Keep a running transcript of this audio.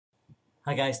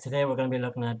Hi guys, today we're going to be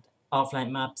looking at offline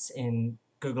maps in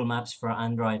Google Maps for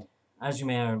Android. As you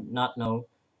may or not know,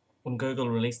 when Google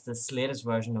released this latest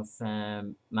version of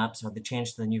Maps, or they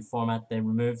changed to the new format, they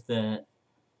removed the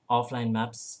offline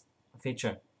Maps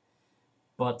feature.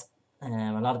 But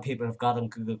a lot of people have got on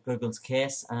Google's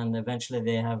case, and eventually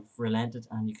they have relented,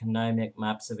 and you can now make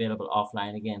maps available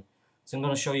offline again. So I'm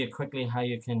going to show you quickly how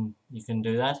you can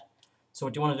do that. So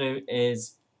what you want to do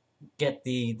is get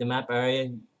the map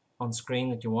area on screen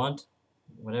that you want,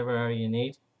 whatever area you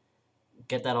need.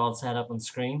 Get that all set up on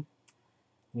screen.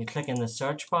 And you click in the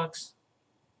search box,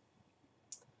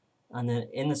 and then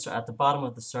at the bottom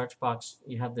of the search box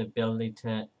you have the ability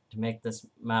to make this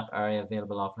map area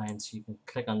available offline. So you can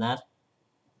click on that,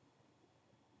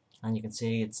 and you can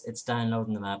see it's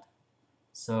downloading the map.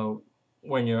 So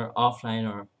when you're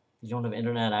offline or you don't have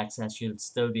internet access, you'll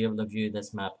still be able to view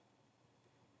this map.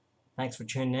 Thanks for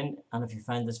tuning in, and if you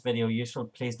found this video useful,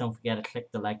 please don't forget to click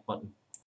the like button.